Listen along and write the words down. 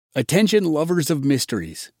Attention lovers of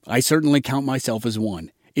mysteries. I certainly count myself as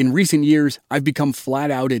one. In recent years, I've become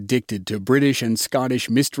flat out addicted to British and Scottish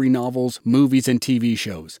mystery novels, movies, and TV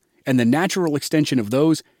shows. And the natural extension of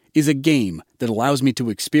those is a game that allows me to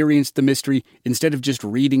experience the mystery instead of just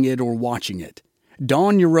reading it or watching it.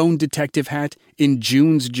 Don your own detective hat in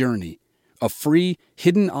June's Journey, a free,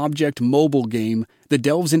 hidden object mobile game that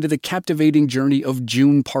delves into the captivating journey of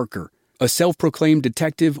June Parker, a self-proclaimed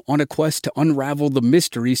detective on a quest to unravel the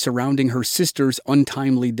mystery surrounding her sister's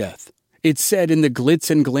untimely death. It's set in the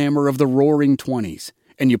glitz and glamour of the Roaring '20s,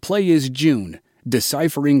 and you play as June,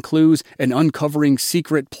 deciphering clues and uncovering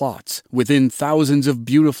secret plots within thousands of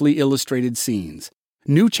beautifully illustrated scenes.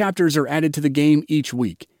 New chapters are added to the game each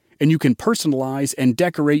week, and you can personalize and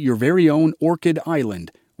decorate your very own Orchid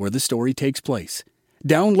Island, where the story takes place.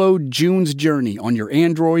 Download June's Journey on your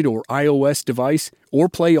Android or iOS device, or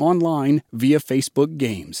play online via Facebook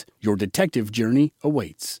Games. Your detective journey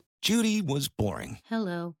awaits. Judy was boring.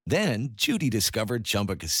 Hello. Then Judy discovered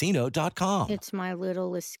ChumbaCasino.com. It's my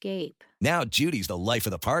little escape. Now Judy's the life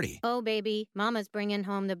of the party. Oh, baby, mama's bringing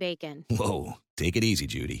home the bacon. Whoa, take it easy,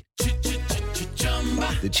 Judy.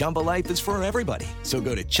 The Chumba life is for everybody. So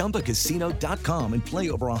go to ChumbaCasino.com and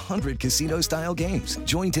play over 100 casino-style games.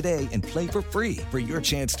 Join today and play for free for your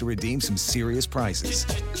chance to redeem some serious prizes.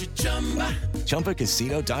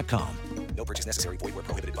 ChumbaCasino.com. No purchase necessary. Void where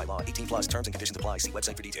prohibited by law. 18 plus terms and conditions apply. See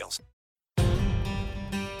website for details.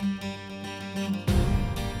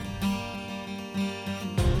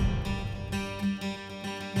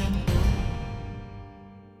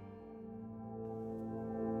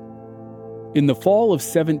 In the fall of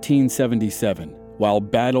 1777, while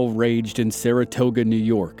battle raged in Saratoga, New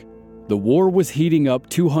York, the war was heating up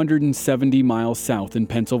 270 miles south in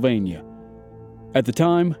Pennsylvania. At the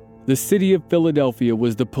time, the city of Philadelphia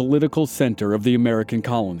was the political center of the American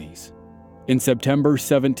colonies. In September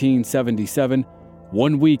 1777,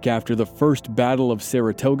 1 week after the First Battle of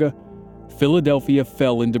Saratoga, Philadelphia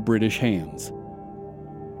fell into British hands.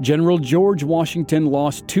 General George Washington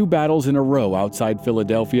lost 2 battles in a row outside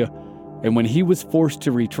Philadelphia, and when he was forced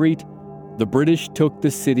to retreat, the British took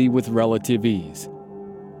the city with relative ease.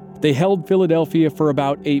 They held Philadelphia for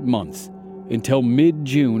about 8 months, until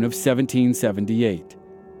mid-June of 1778.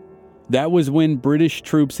 That was when British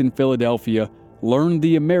troops in Philadelphia learned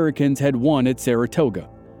the Americans had won at Saratoga,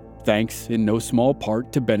 thanks in no small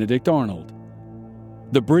part to Benedict Arnold.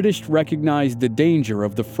 The British recognized the danger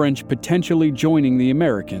of the French potentially joining the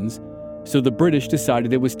Americans, so the British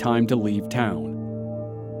decided it was time to leave town.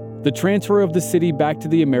 The transfer of the city back to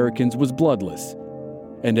the Americans was bloodless,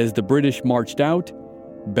 and as the British marched out,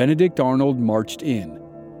 Benedict Arnold marched in.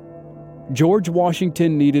 George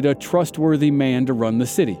Washington needed a trustworthy man to run the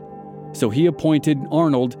city, so he appointed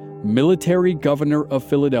Arnold military governor of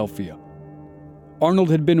Philadelphia.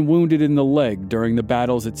 Arnold had been wounded in the leg during the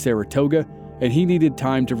battles at Saratoga, and he needed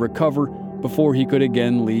time to recover before he could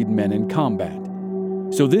again lead men in combat.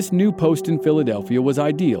 So this new post in Philadelphia was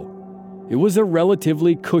ideal. It was a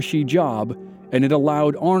relatively cushy job, and it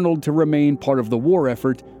allowed Arnold to remain part of the war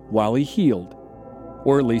effort while he healed.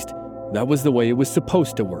 Or at least, that was the way it was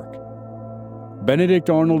supposed to work. Benedict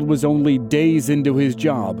Arnold was only days into his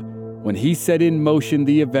job when he set in motion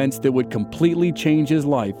the events that would completely change his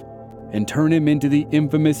life and turn him into the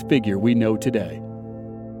infamous figure we know today.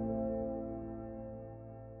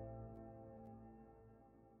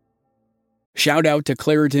 Shout out to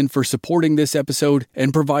Claritin for supporting this episode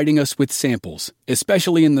and providing us with samples,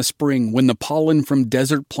 especially in the spring when the pollen from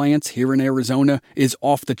desert plants here in Arizona is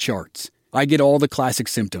off the charts. I get all the classic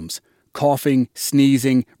symptoms: coughing,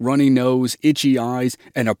 sneezing, runny nose, itchy eyes,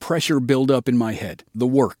 and a pressure buildup in my head. The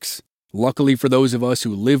works. Luckily for those of us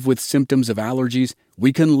who live with symptoms of allergies,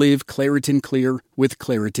 we can live Claritin Clear with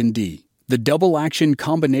Claritin D. The double-action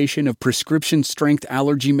combination of prescription-strength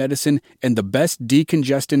allergy medicine and the best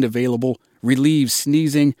decongestant available relieves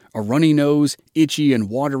sneezing, a runny nose, itchy and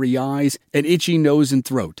watery eyes, an itchy nose and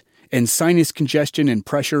throat, and sinus congestion and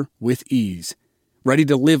pressure with ease. Ready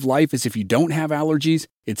to live life as if you don't have allergies?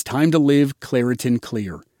 It's time to live Claritin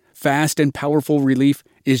Clear. Fast and powerful relief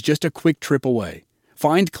is just a quick trip away.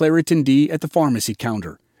 Find Claritin D at the pharmacy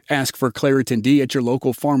counter. Ask for Claritin D at your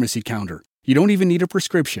local pharmacy counter. You don't even need a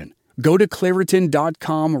prescription. Go to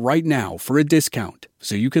Claritin.com right now for a discount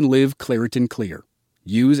so you can live Claritin Clear.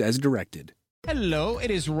 Use as directed. Hello, it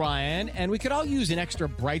is Ryan, and we could all use an extra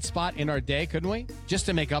bright spot in our day, couldn't we? Just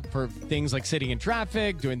to make up for things like sitting in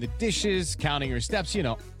traffic, doing the dishes, counting your steps,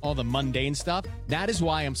 all the mundane stuff. That is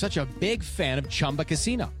why I'm such a big fan of Chumba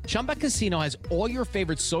Casino. Chumba Casino has all your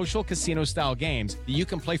favorite social casino-style games that you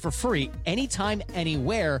can play for free anytime,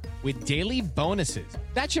 anywhere with daily bonuses.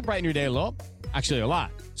 That should brighten your day a little. Actually, a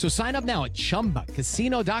lot. So sign up now at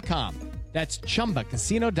ChumbaCasino.com. That's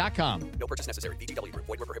ChumbaCasino.com. No purchase necessary. VGW Group.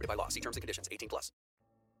 Void where prohibited by law. See terms and conditions. 18+.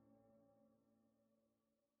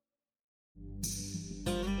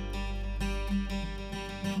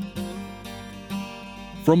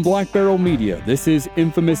 From Black Barrel Media, this is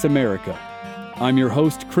Infamous America. I'm your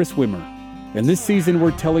host, Chris Wimmer, and this season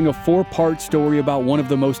we're telling a 4-part story about one of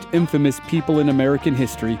the most infamous people in American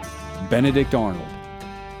history, Benedict Arnold.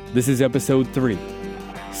 This is episode 3,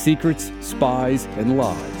 Secrets, Spies, and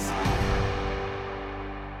Lies.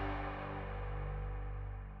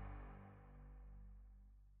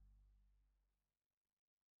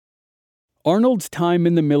 Arnold's time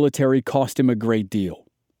in the military cost him a great deal.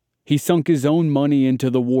 He sunk his own money into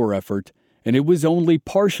the war effort, and it was only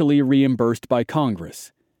partially reimbursed by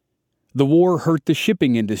Congress. The war hurt the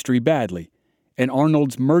shipping industry badly, and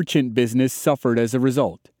Arnold's merchant business suffered as a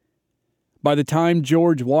result. By the time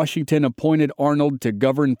George Washington appointed Arnold to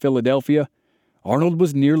govern Philadelphia, Arnold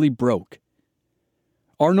was nearly broke.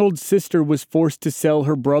 Arnold's sister was forced to sell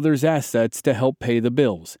her brother's assets to help pay the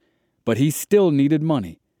bills, but he still needed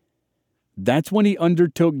money. That's when he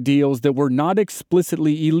undertook deals that were not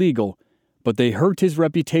explicitly illegal, but they hurt his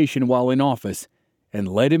reputation while in office and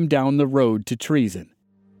led him down the road to treason.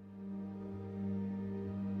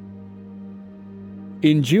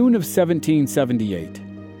 In June of 1778,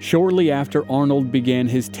 shortly after Arnold began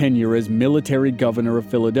his tenure as military governor of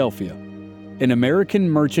Philadelphia, an American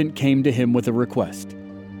merchant came to him with a request.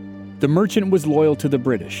 The merchant was loyal to the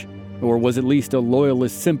British, or was at least a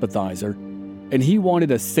loyalist sympathizer, and he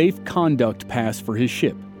wanted a safe conduct pass for his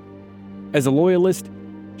ship. As a loyalist,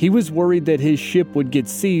 he was worried that his ship would get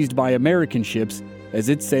seized by American ships as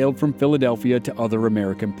it sailed from Philadelphia to other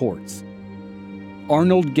American ports.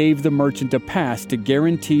 Arnold gave the merchant a pass to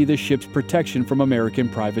guarantee the ship's protection from American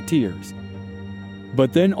privateers.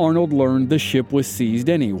 But then Arnold learned the ship was seized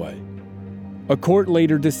anyway. A court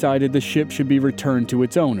later decided the ship should be returned to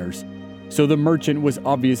its owners, so the merchant was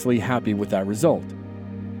obviously happy with that result.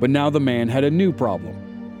 But now the man had a new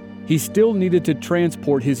problem. He still needed to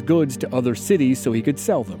transport his goods to other cities so he could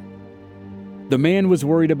sell them. The man was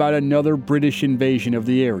worried about another British invasion of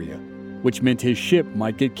the area, which meant his ship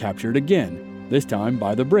might get captured again, this time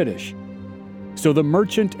by the British. So the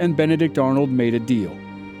merchant and Benedict Arnold made a deal.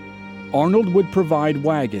 Arnold would provide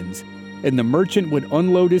wagons, and the merchant would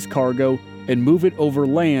unload his cargo and move it over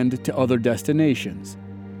land to other destinations.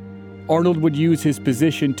 Arnold would use his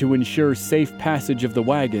position to ensure safe passage of the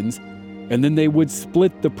wagons, and then they would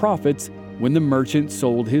split the profits when the merchant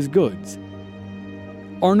sold his goods.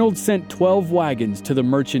 Arnold sent 12 wagons to the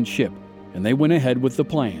merchant ship, and they went ahead with the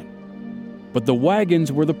plan. But the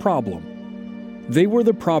wagons were the problem. They were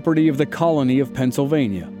the property of the colony of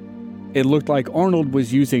Pennsylvania. It looked like Arnold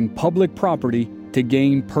was using public property to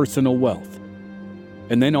gain personal wealth.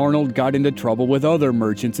 And then Arnold got into trouble with other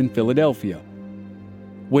merchants in Philadelphia.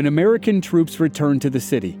 When American troops returned to the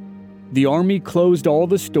city, the army closed all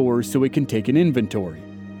the stores so it can take an inventory,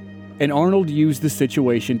 and Arnold used the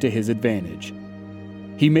situation to his advantage.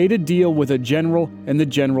 He made a deal with a general and the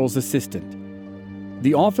general's assistant.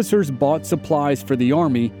 The officers bought supplies for the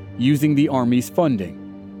army using the army's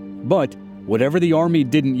funding. But whatever the army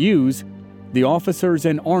didn't use, the officers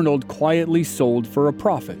and Arnold quietly sold for a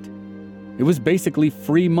profit. It was basically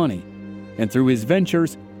free money, and through his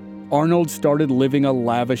ventures, Arnold started living a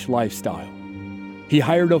lavish lifestyle. He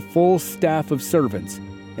hired a full staff of servants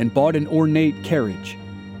and bought an ornate carriage.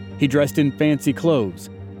 He dressed in fancy clothes,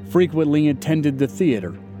 frequently attended the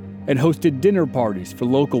theater, and hosted dinner parties for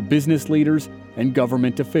local business leaders and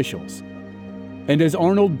government officials. And as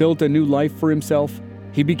Arnold built a new life for himself,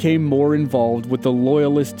 he became more involved with the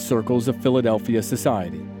loyalist circles of Philadelphia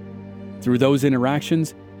society. Through those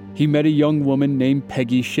interactions, he met a young woman named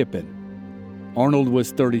Peggy Shippen. Arnold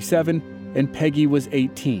was 37 and Peggy was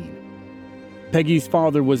 18. Peggy's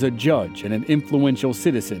father was a judge and an influential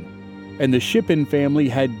citizen, and the Shippen family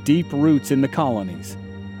had deep roots in the colonies.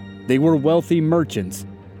 They were wealthy merchants,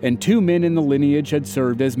 and 2 men in the lineage had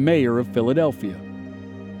served as mayor of Philadelphia.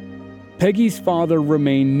 Peggy's father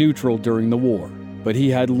remained neutral during the war, but he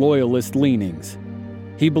had loyalist leanings.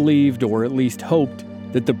 He believed, or at least hoped,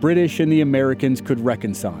 that the British and the Americans could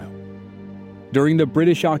reconcile. During the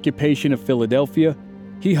British occupation of Philadelphia,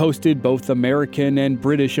 he hosted both American and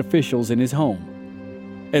British officials in his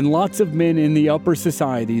home. And lots of men in the upper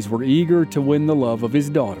societies were eager to win the love of his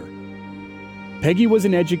daughter. Peggy was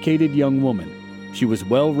an educated young woman. She was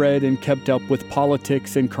well-read and kept up with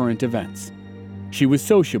politics and current events. She was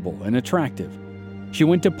sociable and attractive. She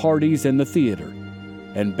went to parties and the theater,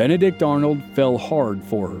 and Benedict Arnold fell hard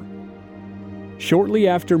for her. Shortly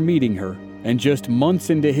after meeting her, And just months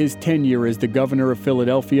into his tenure as the governor of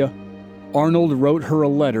Philadelphia, Arnold wrote her a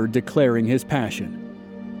letter declaring his passion.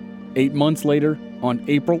 8 months later, on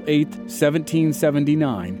April 8,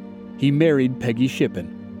 1779, he married Peggy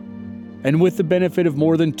Shippen. And with the benefit of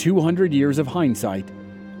more than 200 years of hindsight,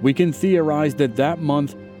 we can theorize that that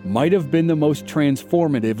month might have been the most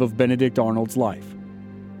transformative of Benedict Arnold's life.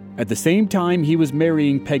 At the same time he was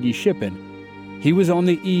marrying Peggy Shippen, he was on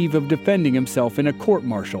the eve of defending himself in a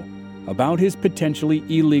court-martial about his potentially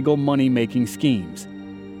illegal money-making schemes.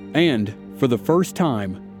 And, for the first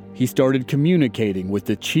time, he started communicating with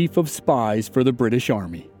the chief of spies for the British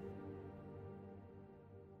Army.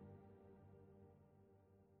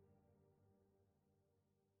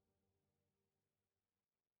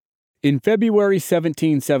 In February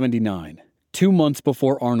 1779, 2 months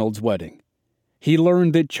before Arnold's wedding, he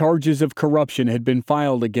learned that charges of corruption had been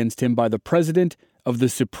filed against him by the president of the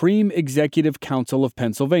Supreme Executive Council of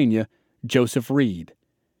Pennsylvania, Joseph Reed.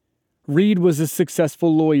 Reed was a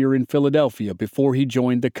successful lawyer in Philadelphia before he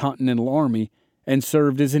joined the Continental Army and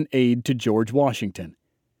served as an aide to George Washington.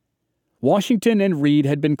 Washington and Reed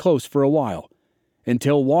had been close for a while,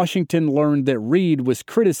 until Washington learned that Reed was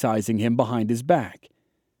criticizing him behind his back.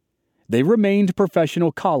 They remained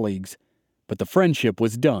professional colleagues, but the friendship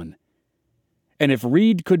was done. And if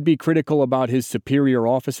Reed could be critical about his superior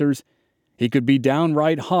officers, he could be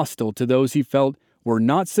downright hostile to those he felt were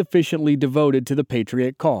not sufficiently devoted to the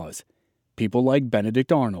Patriot cause, people like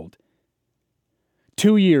Benedict Arnold.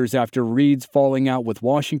 2 years after Reed's falling out with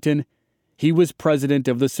Washington, he was president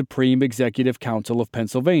of the Supreme Executive Council of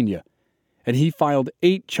Pennsylvania, and he filed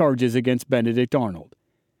 8 charges against Benedict Arnold.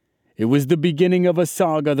 It was the beginning of a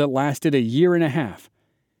saga that lasted 1.5 years,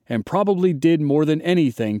 and probably did more than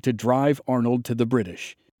anything to drive Arnold to the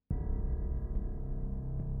British.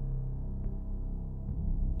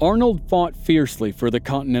 Arnold fought fiercely for the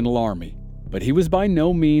Continental Army, but he was by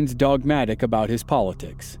no means dogmatic about his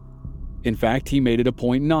politics. In fact, he made it a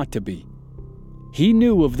point not to be. He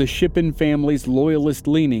knew of the Shippen family's loyalist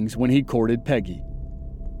leanings when he courted Peggy.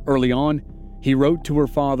 Early on, he wrote to her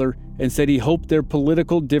father and said he hoped their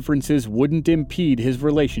political differences wouldn't impede his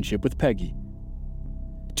relationship with Peggy.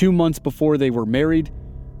 2 months before they were married,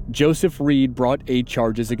 Joseph Reed brought 8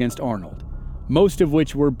 charges against Arnold, most of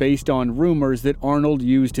which were based on rumors that Arnold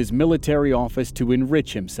used his military office to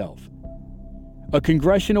enrich himself. A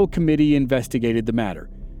congressional committee investigated the matter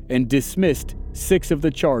and dismissed 6 of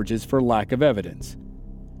the charges for lack of evidence.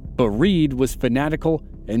 But Reed was fanatical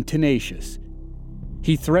and tenacious.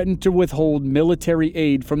 He threatened to withhold military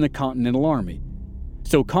aid from the Continental Army,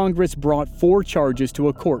 so Congress brought 4 charges to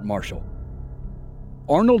a court-martial.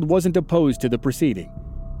 Arnold wasn't opposed to the proceeding.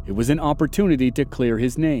 It was an opportunity to clear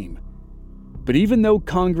his name. But even though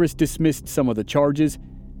Congress dismissed some of the charges,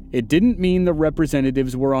 it didn't mean the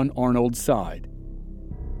representatives were on Arnold's side.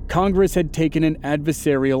 Congress had taken an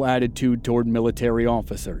adversarial attitude toward military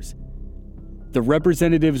officers. The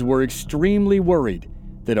representatives were extremely worried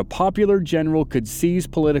that a popular general could seize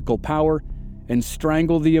political power and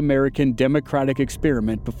strangle the American democratic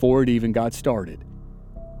experiment before it even got started.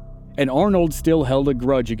 And Arnold still held a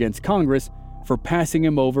grudge against Congress for passing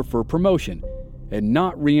him over for promotion and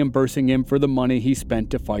not reimbursing him for the money he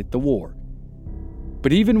spent to fight the war.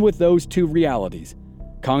 But even with those two realities,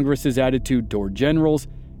 Congress's attitude toward generals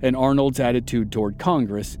and Arnold's attitude toward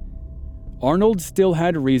Congress, Arnold still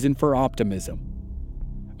had reason for optimism.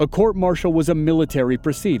 A court-martial was a military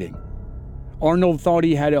proceeding. Arnold thought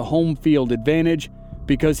he had a home field advantage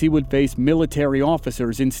because he would face military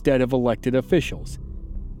officers instead of elected officials.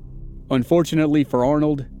 Unfortunately for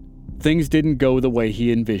Arnold, things didn't go the way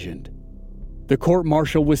he envisioned. The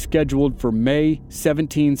court-martial was scheduled for May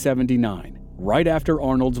 1779, right after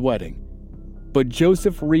Arnold's wedding. But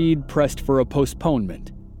Joseph Reed pressed for a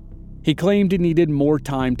postponement. He claimed he needed more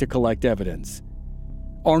time to collect evidence.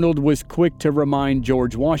 Arnold was quick to remind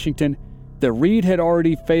George Washington that Reed had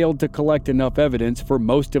already failed to collect enough evidence for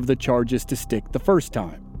most of the charges to stick the first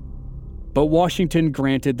time. But Washington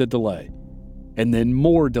granted the delay, and then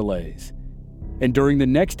more delays. And during the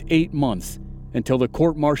next 8 months, until the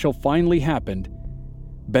court-martial finally happened,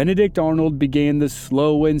 Benedict Arnold began the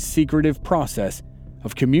slow and secretive process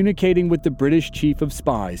of communicating with the British chief of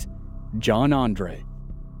spies, John Andre.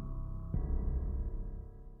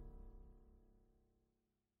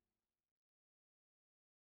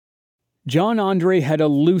 John Andre had a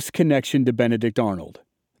loose connection to Benedict Arnold,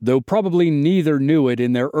 though probably neither knew it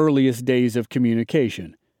in their earliest days of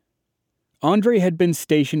communication. Andre had been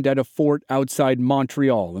stationed at a fort outside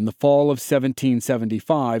Montreal in the fall of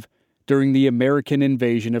 1775 during the American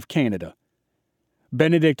invasion of Canada.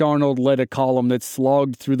 Benedict Arnold led a column that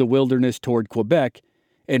slogged through the wilderness toward Quebec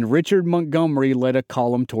and Richard Montgomery led a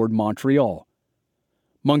column toward Montreal.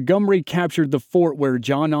 Montgomery captured the fort where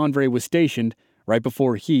John Andre was stationed right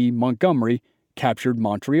before he, Montgomery, captured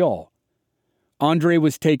Montreal. Andre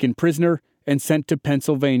was taken prisoner and sent to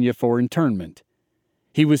Pennsylvania for internment.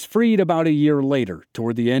 He was freed about a year later,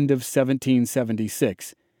 toward the end of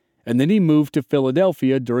 1776, and then he moved to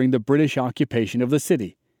Philadelphia during the British occupation of the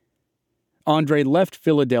city. Andre left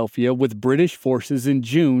Philadelphia with British forces in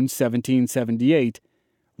June 1778,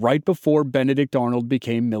 right before Benedict Arnold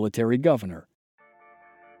became military governor.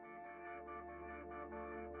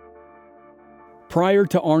 Prior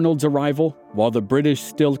to Arnold's arrival, while the British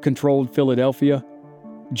still controlled Philadelphia,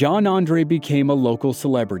 John Andre became a local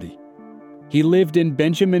celebrity. He lived in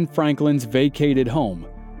Benjamin Franklin's vacated home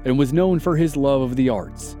and was known for his love of the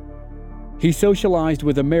arts. He socialized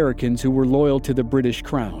with Americans who were loyal to the British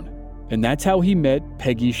crown, and that's how he met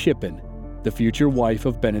Peggy Shippen, the future wife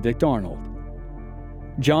of Benedict Arnold.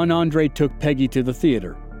 John Andre took Peggy to the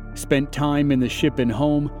theater, spent time in the Shippen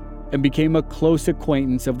home, and became a close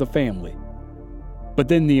acquaintance of the family. But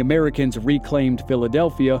then the Americans reclaimed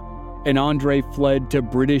Philadelphia, and Andre fled to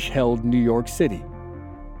British-held New York City.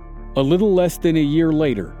 A little less than a year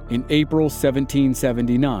later, in April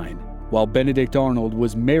 1779, while Benedict Arnold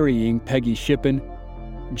was marrying Peggy Shippen,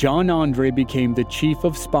 John Andre became the chief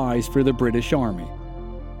of spies for the British Army.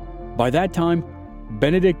 By that time,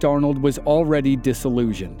 Benedict Arnold was already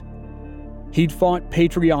disillusioned. He'd fought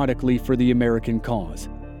patriotically for the American cause,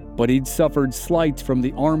 but he'd suffered slights from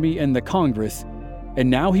the Army and the Congress, and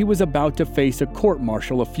now he was about to face a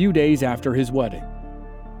court-martial a few days after his wedding.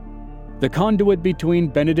 The conduit between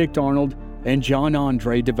Benedict Arnold and John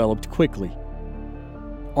Andre developed quickly.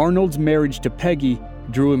 Arnold's marriage to Peggy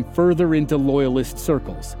drew him further into Loyalist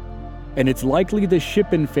circles, and it's likely the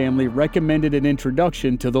Shippen family recommended an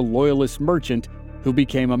introduction to the Loyalist merchant who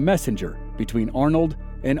became a messenger between Arnold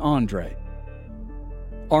and Andre.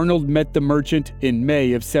 Arnold met the merchant in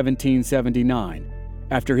May of 1779,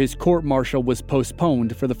 after his court-martial was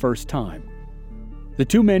postponed for the first time. The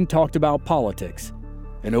two men talked about politics,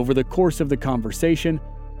 and over the course of the conversation,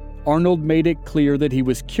 Arnold made it clear that he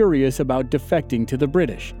was curious about defecting to the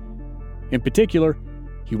British. In particular,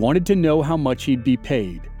 he wanted to know how much he'd be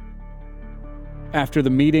paid. After the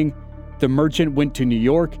meeting, the merchant went to New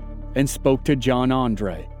York and spoke to John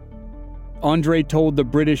Andre. Andre told the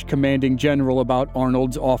British commanding general about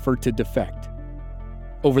Arnold's offer to defect.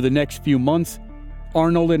 Over the next few months,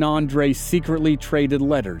 Arnold and Andre secretly traded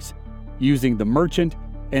letters, using the merchant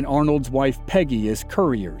and Arnold's wife Peggy as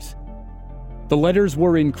couriers. The letters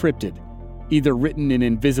were encrypted, either written in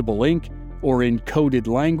invisible ink or in coded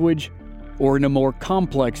language, or in a more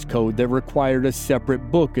complex code that required a separate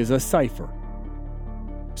book as a cipher.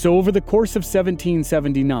 So over the course of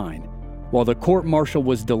 1779, while the court-martial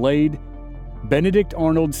was delayed, Benedict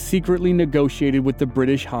Arnold secretly negotiated with the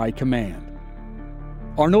British High Command.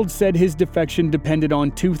 Arnold said his defection depended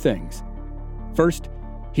on two things. First,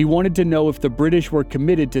 he wanted to know if the British were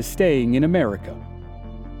committed to staying in America.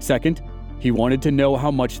 Second, he wanted to know how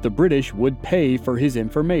much the British would pay for his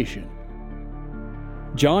information.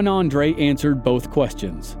 John Andre answered both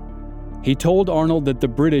questions. He told Arnold that the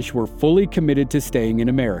British were fully committed to staying in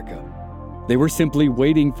America. They were simply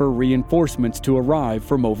waiting for reinforcements to arrive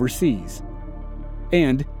from overseas.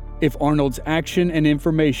 And if Arnold's action and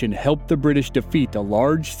information helped the British defeat a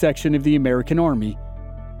large section of the American army,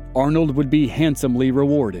 Arnold would be handsomely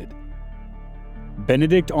rewarded.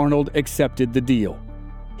 Benedict Arnold accepted the deal.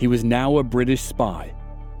 He was now a British spy.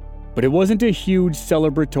 But it wasn't a huge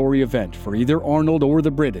celebratory event for either Arnold or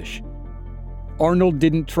the British. Arnold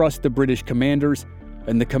didn't trust the British commanders,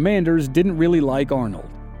 and the commanders didn't really like Arnold.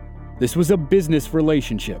 This was a business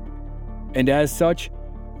relationship, and as such,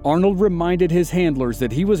 Arnold reminded his handlers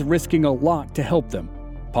that he was risking a lot to help them,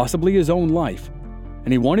 possibly his own life,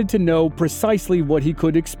 and he wanted to know precisely what he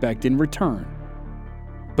could expect in return.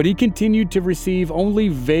 But he continued to receive only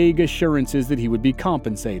vague assurances that he would be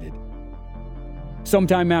compensated.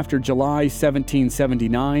 Sometime after July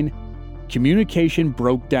 1779, communication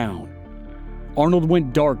broke down. Arnold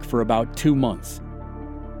went dark for about 2 months.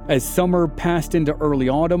 As summer passed into early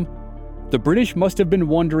autumn, the British must have been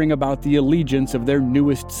wondering about the allegiance of their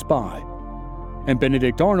newest spy. And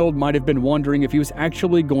Benedict Arnold might have been wondering if he was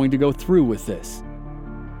actually going to go through with this.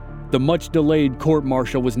 The much-delayed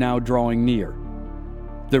court-martial was now drawing near.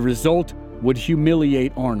 The result would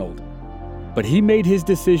humiliate Arnold. But he made his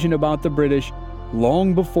decision about the British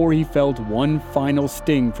long before he felt one final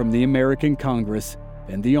sting from the American Congress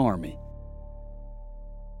and the Army.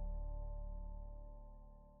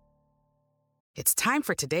 It's time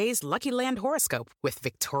for today's Lucky Land horoscope with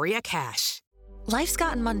Victoria Cash. Life's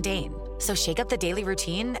gotten mundane, so shake up the daily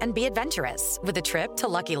routine and be adventurous with a trip to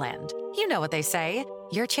Lucky Land. You know what they say,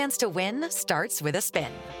 your chance to win starts with a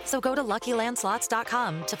spin. So go to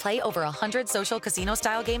LuckyLandSlots.com to play over 100 social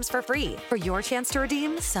casino-style games for free for your chance to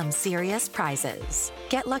redeem some serious prizes.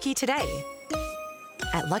 Get lucky today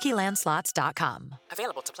at LuckyLandSlots.com.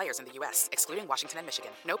 Available to players in the U.S., excluding Washington and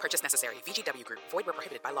Michigan. No purchase necessary. VGW Group. Void where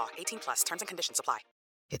prohibited by law. 18+. Terms and conditions apply.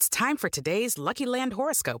 It's time for today's Lucky Land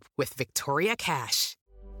horoscope with Victoria Cash.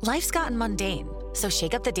 Life's gotten mundane, so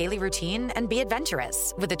shake up the daily routine and be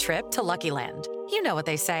adventurous with a trip to Lucky Land. You know what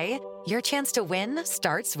they say, your chance to win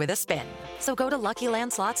starts with a spin. So go to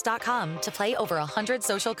LuckyLandSlots.com to play over 100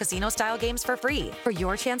 social casino-style games for free for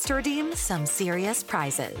your chance to redeem some serious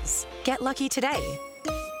prizes. Get lucky today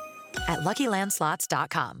at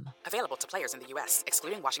LuckyLandSlots.com. Available to players in the U.S.,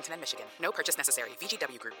 excluding Washington and Michigan. No purchase necessary.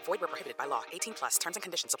 VGW Group. Void where prohibited by law. 18+. Terms and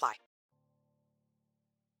conditions apply.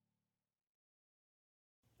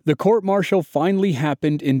 The court-martial finally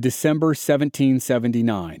happened in December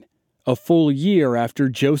 1779, a full year after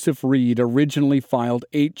Joseph Reed originally filed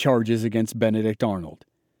 8 charges against Benedict Arnold.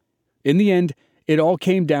 In the end, it all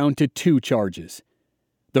came down to 2 charges.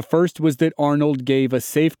 The first was that Arnold gave a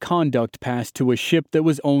safe conduct pass to a ship that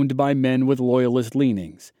was owned by men with loyalist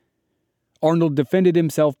leanings. Arnold defended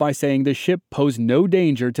himself by saying the ship posed no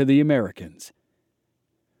danger to the Americans.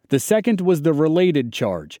 The second was the related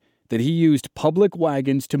charge that he used public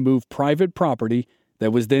wagons to move private property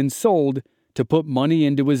that was then sold to put money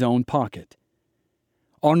into his own pocket.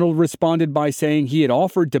 Arnold responded by saying he had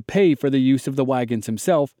offered to pay for the use of the wagons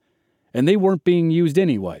himself, and they weren't being used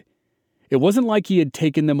anyway. It wasn't like he had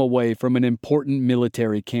taken them away from an important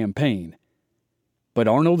military campaign. But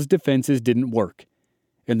Arnold's defenses didn't work,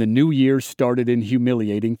 and the new year started in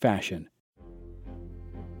humiliating fashion.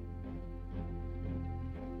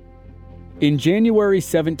 In January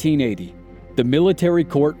 1780, the military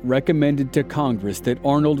court recommended to Congress that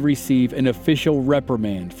Arnold receive an official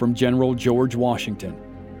reprimand from General George Washington.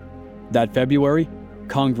 That February,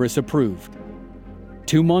 Congress approved.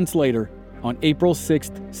 2 months later, on April 6,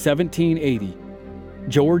 1780,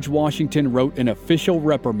 George Washington wrote an official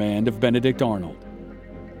reprimand of Benedict Arnold.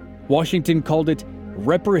 Washington called it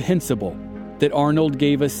reprehensible that Arnold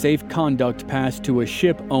gave a safe conduct pass to a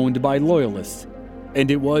ship owned by loyalists, and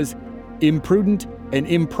it was imprudent and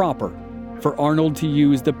improper for Arnold to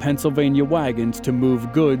use the Pennsylvania wagons to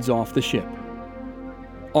move goods off the ship.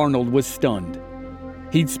 Arnold was stunned.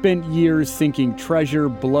 He'd spent years sinking treasure,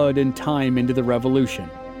 blood, and time into the Revolution.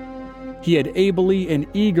 He had ably and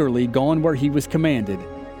eagerly gone where he was commanded,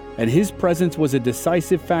 and his presence was a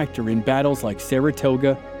decisive factor in battles like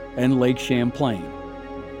Saratoga and Lake Champlain.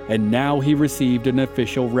 And now he received an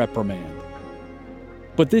official reprimand.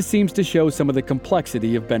 But this seems to show some of the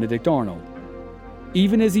complexity of Benedict Arnold.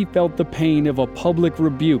 Even as he felt the pain of a public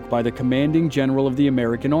rebuke by the commanding general of the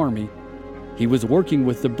American Army, he was working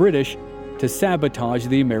with the British to sabotage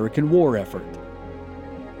the American war effort.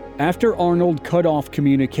 After Arnold cut off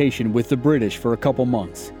communication with the British for a couple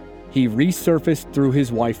months, he resurfaced through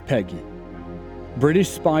his wife Peggy. British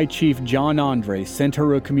spy chief John Andre sent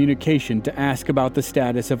her a communication to ask about the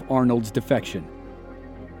status of Arnold's defection.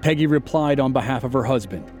 Peggy replied on behalf of her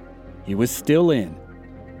husband. He was still in.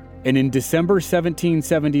 And in December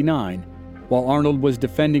 1779, while Arnold was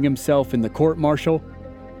defending himself in the court-martial,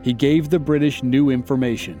 he gave the British new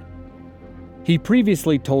information. He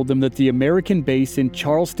previously told them that the American base in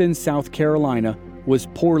Charleston, South Carolina, was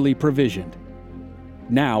poorly provisioned.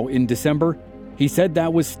 Now, in December, he said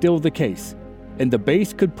that was still the case, and the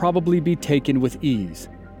base could probably be taken with ease.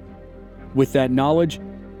 With that knowledge,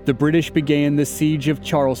 the British began the siege of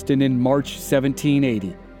Charleston in March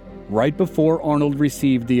 1780, right before Arnold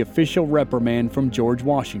received the official reprimand from George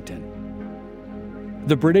Washington.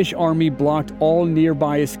 The British Army blocked all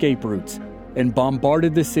nearby escape routes and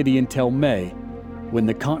bombarded the city until May, when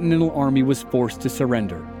the Continental Army was forced to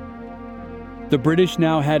surrender. The British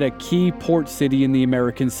now had a key port city in the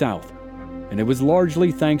American South, and it was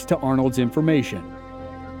largely thanks to Arnold's information.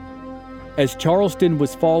 As Charleston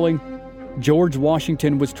was falling, George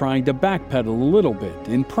Washington was trying to backpedal a little bit,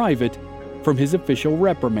 in private, from his official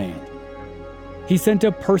reprimand. He sent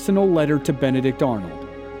a personal letter to Benedict Arnold.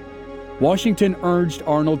 Washington urged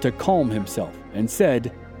Arnold to calm himself and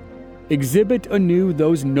said, "Exhibit anew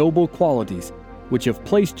those noble qualities which have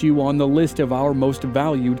placed you on the list of our most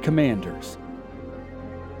valued commanders."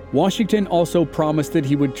 Washington also promised that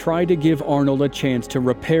he would try to give Arnold a chance to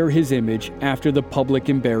repair his image after the public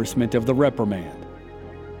embarrassment of the reprimand.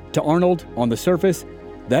 To Arnold, on the surface,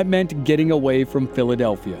 that meant getting away from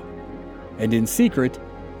Philadelphia. And in secret,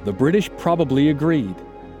 the British probably agreed.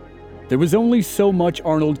 There was only so much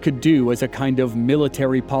Arnold could do as a kind of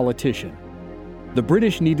military politician. The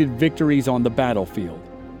British needed victories on the battlefield,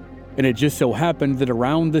 and it just so happened that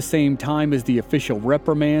around the same time as the official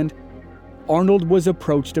reprimand, Arnold was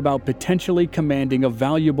approached about potentially commanding a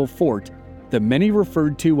valuable fort that many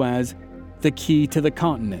referred to as the key to the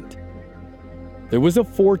continent. There was a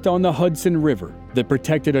fort on the Hudson River that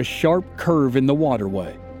protected a sharp curve in the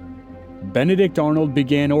waterway. Benedict Arnold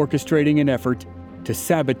began orchestrating an effort to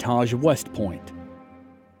sabotage West Point.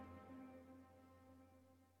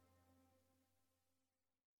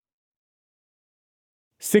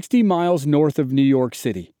 "60 miles north of New York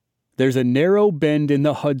City, there's a narrow bend in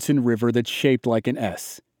the Hudson River that's shaped like an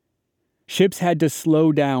S. Ships had to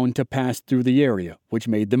slow down to pass through the area, which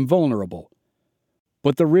made them vulnerable.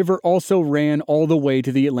 But the river also ran all the way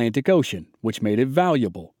to the Atlantic Ocean, which made it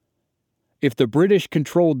valuable. If the British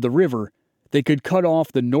controlled the river, they could cut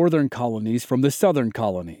off the northern colonies from the southern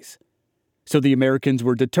colonies. So the Americans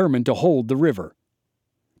were determined to hold the river.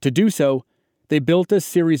 To do so, they built a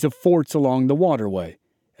series of forts along the waterway,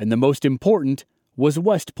 and the most important was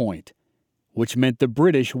West Point, which meant the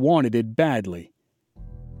British wanted it badly.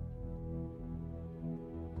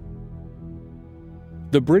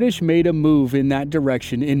 The British made a move in that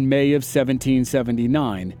direction in May of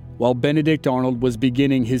 1779, while Benedict Arnold was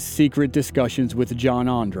beginning his secret discussions with John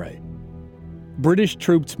Andre. British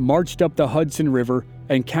troops marched up the Hudson River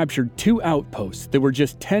and captured 2 outposts that were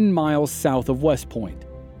just 10 miles south of West Point.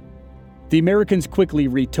 The Americans quickly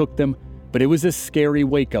retook them, but it was a scary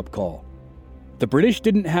wake-up call. The British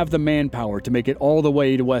didn't have the manpower to make it all the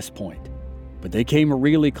way to West Point, but they came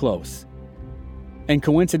really close. And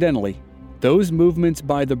coincidentally, those movements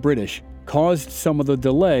by the British caused some of the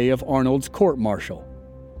delay of Arnold's court-martial.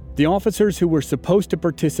 The officers who were supposed to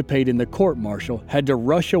participate in the court-martial had to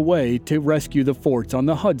rush away to rescue the forts on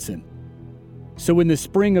the Hudson. So in the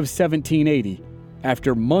spring of 1780,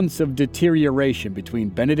 after months of deterioration between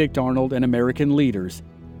Benedict Arnold and American leaders,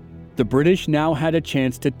 the British now had a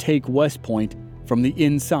chance to take West Point from the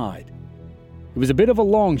inside. It was a bit of a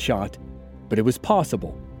long shot, but it was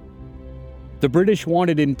possible. The British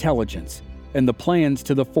wanted intelligence and the plans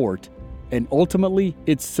to the fort, and ultimately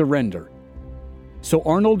its surrender. So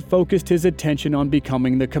Arnold focused his attention on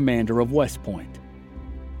becoming the commander of West Point.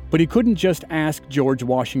 But he couldn't just ask George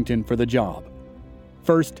Washington for the job.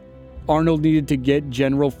 First, Arnold needed to get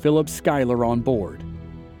General Philip Schuyler on board.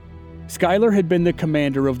 Schuyler had been the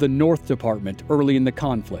commander of the North Department early in the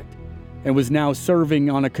conflict, and was now serving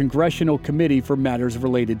on a congressional committee for matters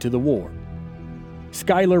related to the war.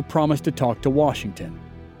 Schuyler promised to talk to Washington.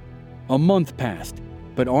 A month passed,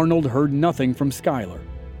 but Arnold heard nothing from Schuyler.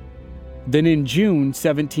 Then in June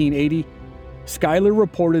 1780, Schuyler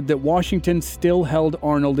reported that Washington still held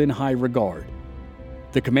Arnold in high regard.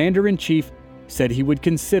 The commander-in-chief said he would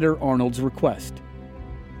consider Arnold's request.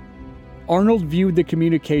 Arnold viewed the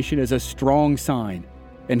communication as a strong sign,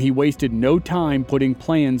 and he wasted no time putting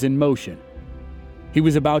plans in motion. He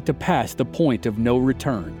was about to pass the point of no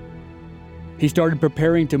return. He started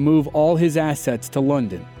preparing to move all his assets to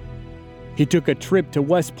London. He took a trip to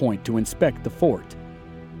West Point to inspect the fort.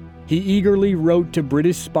 He eagerly wrote to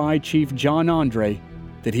British spy chief John Andre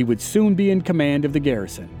that he would soon be in command of the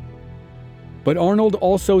garrison. But Arnold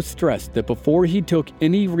also stressed that before he took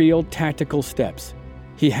any real tactical steps,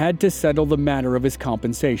 he had to settle the matter of his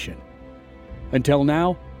compensation. Until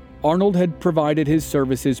now, Arnold had provided his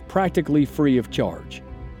services practically free of charge.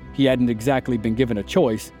 He hadn't exactly been given a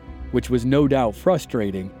choice, which was no doubt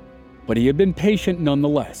frustrating, but he had been patient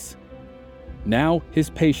nonetheless. Now his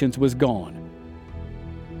patience was gone.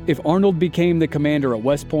 If Arnold became the commander at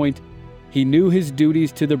West Point, he knew his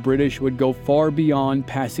duties to the British would go far beyond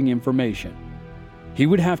passing information. He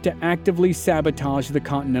would have to actively sabotage the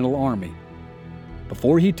Continental Army.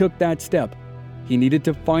 Before he took that step, he needed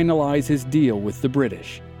to finalize his deal with the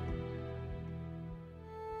British.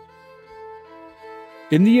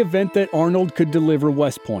 In the event that Arnold could deliver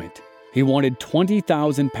West Point, he wanted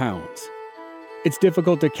 20,000 pounds. It's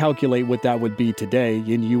difficult to calculate what that would be today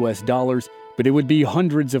in US dollars, but it would be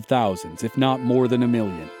hundreds of thousands, if not more than $1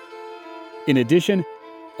 million. In addition,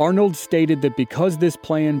 Arnold stated that because this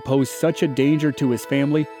plan posed such a danger to his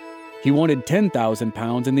family, he wanted 10,000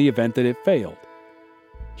 pounds in the event that it failed.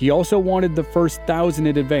 He also wanted the first 1,000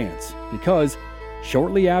 in advance because,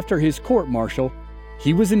 shortly after his court-martial,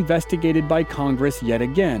 he was investigated by Congress yet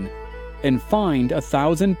again and fined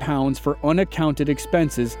 1,000 pounds for unaccounted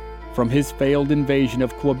expenses from his failed invasion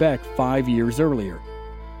of Quebec 5 years earlier.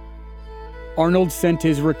 Arnold sent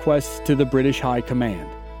his requests to the British High Command,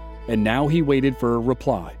 and now he waited for a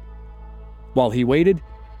reply. While he waited,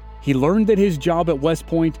 he learned that his job at West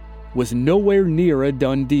Point was nowhere near a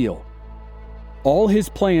done deal, All his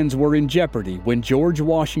plans were in jeopardy when George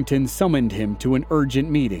Washington summoned him to an urgent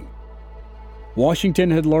meeting. Washington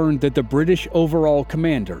had learned that the British overall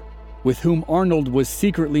commander, with whom Arnold was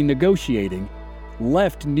secretly negotiating,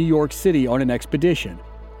 left New York City on an expedition.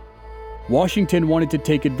 Washington wanted to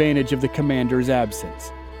take advantage of the commander's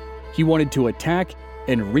absence. He wanted to attack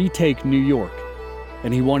and retake New York,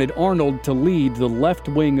 and he wanted Arnold to lead the left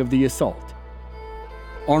wing of the assault.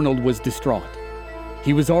 Arnold was distraught.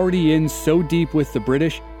 He was already in so deep with the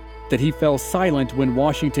British that he fell silent when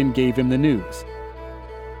Washington gave him the news.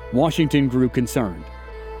 Washington grew concerned.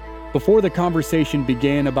 Before the conversation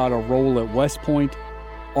began about a role at West Point,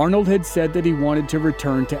 Arnold had said that he wanted to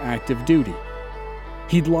return to active duty.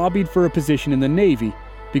 He'd lobbied for a position in the Navy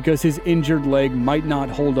because his injured leg might not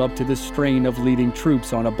hold up to the strain of leading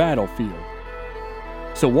troops on a battlefield.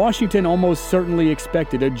 So Washington almost certainly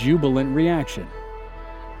expected a jubilant reaction.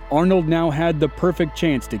 Arnold now had the perfect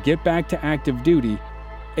chance to get back to active duty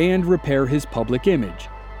and repair his public image.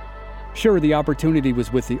 Sure, the opportunity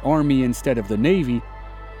was with the Army instead of the Navy,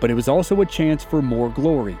 but it was also a chance for more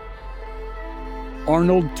glory.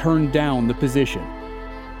 Arnold turned down the position.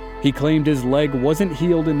 He claimed his leg wasn't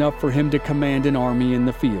healed enough for him to command an army in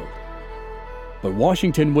the field. But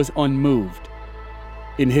Washington was unmoved.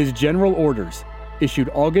 In his general orders, issued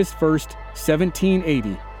August 1st,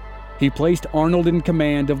 1780, he placed Arnold in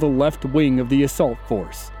command of the left wing of the assault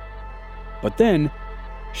force. But then,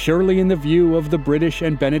 surely in the view of the British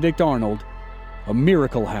and Benedict Arnold, a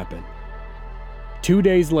miracle happened. 2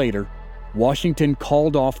 days later, Washington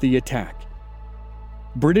called off the attack.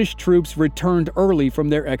 British troops returned early from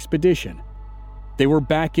their expedition. They were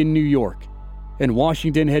back in New York, and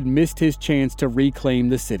Washington had missed his chance to reclaim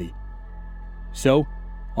the city. So,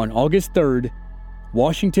 on August 3rd,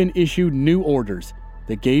 Washington issued new orders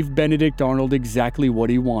that gave Benedict Arnold exactly what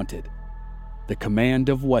he wanted: the command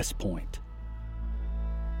of West Point.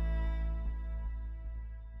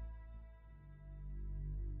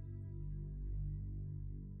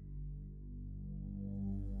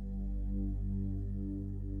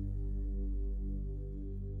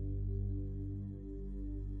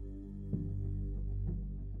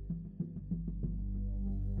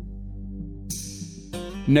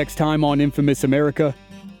 Next time on Infamous America,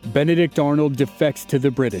 Benedict Arnold defects to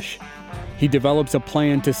the British. He develops a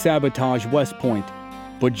plan to sabotage West Point,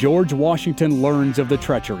 but George Washington learns of the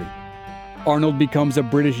treachery. Arnold becomes a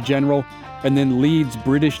British general and then leads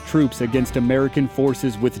British troops against American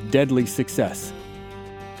forces with deadly success.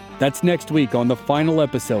 That's next week on the final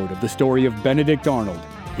episode of the story of Benedict Arnold,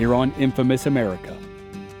 here on Infamous America.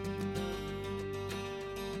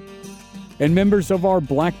 And members of our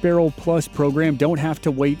Black Barrel Plus program don't have to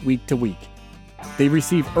wait week to week. They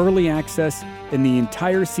receive early access and the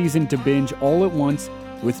entire season to binge all at once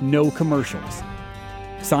with no commercials.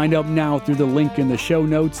 Sign up now through the link in the show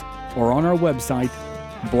notes or on our website,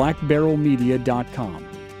 blackbarrelmedia.com.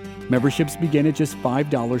 Memberships begin at just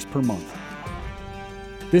 $5 per month.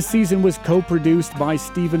 This season was co-produced by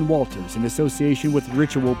Stephen Walters in association with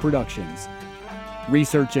Ritual Productions.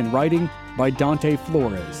 Research and writing by Dante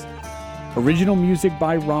Flores. Original music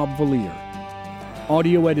by Rob Valier.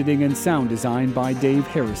 Audio editing and sound design by Dave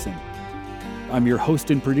Harrison. I'm your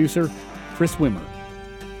host and producer, Chris Wimmer.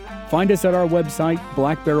 Find us at our website,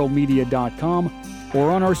 blackbarrelmedia.com, or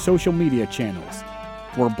on our social media channels.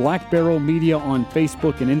 We're Black Barrel Media on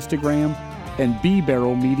Facebook and Instagram, and B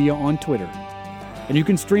Barrel Media on Twitter. And you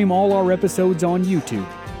can stream all our episodes on YouTube.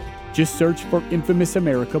 Just search for Infamous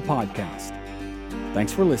America Podcast.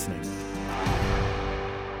 Thanks for listening.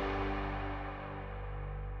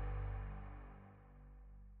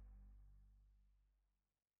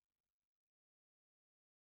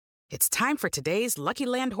 It's time for today's Lucky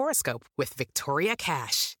Land horoscope with Victoria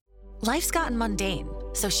Cash. Life's gotten mundane,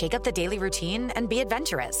 so shake up the daily routine and be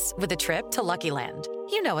adventurous with a trip to Lucky Land.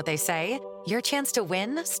 You know what they say, your chance to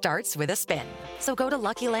win starts with a spin. So go to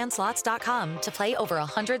LuckyLandSlots.com to play over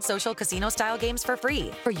 100 social casino-style games for free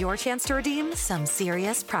for your chance to redeem some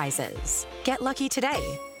serious prizes. Get lucky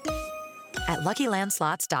today at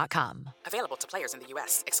LuckyLandSlots.com. Available to players in the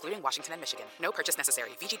U.S., excluding Washington and Michigan. No purchase necessary.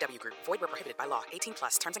 VGW Group. Void where prohibited by law. 18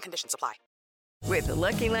 plus. Terms and conditions apply. With the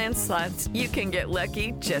Lucky Land Slots, you can get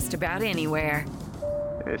lucky just about anywhere.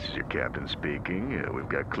 This is your captain speaking. We've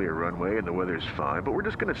got clear runway and the weather's fine, but we're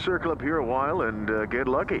just going to circle up here a while and get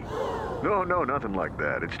lucky. No, nothing like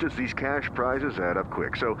that. It's just these cash prizes add up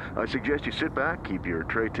quick. So I suggest you sit back, keep your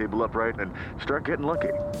tray table upright, and start getting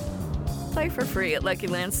lucky. Play for free at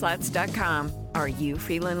LuckyLandSlots.com. Are you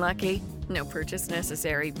feeling lucky? No purchase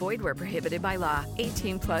necessary. Void where prohibited by law.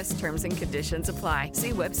 18 plus terms and conditions apply.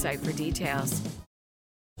 See website for details.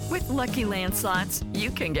 With Lucky Land Slots,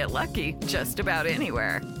 you can get lucky just about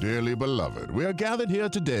anywhere. Dearly beloved, we are gathered here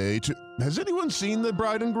today to... Has anyone seen the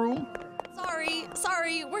bride and groom?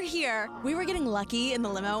 Sorry, we're here. We were getting lucky in the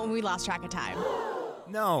limo and we lost track of time.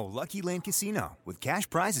 No, Lucky Land Casino, with cash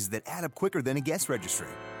prizes that add up quicker than a guest registry.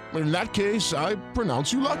 In that case, I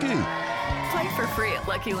pronounce you lucky. Play for free at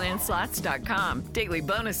LuckyLandSlots.com. Daily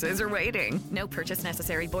bonuses are waiting. No purchase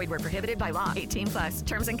necessary. Void where prohibited by law. 18+.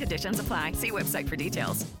 Terms and conditions apply. See website for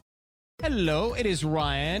details. Hello, it is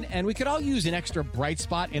Ryan, and we could all use an extra bright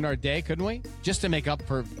spot in our day, couldn't we? Just to make up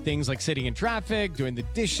for things like sitting in traffic, doing the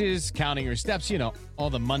dishes, counting your steps, you know,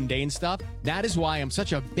 all the mundane stuff. That is why I'm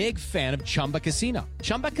such a big fan of Chumba Casino.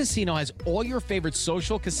 Chumba Casino has all your favorite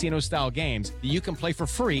social casino-style games that you can play for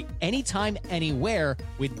free anytime, anywhere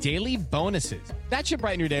with daily bonuses. That should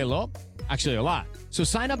brighten your day a little. Actually, a lot. So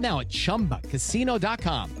sign up now at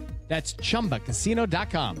ChumbaCasino.com. That's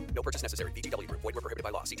ChumbaCasino.com. No purchase necessary. VGW Group. Void where prohibited by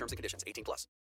law. See terms and conditions. 18+.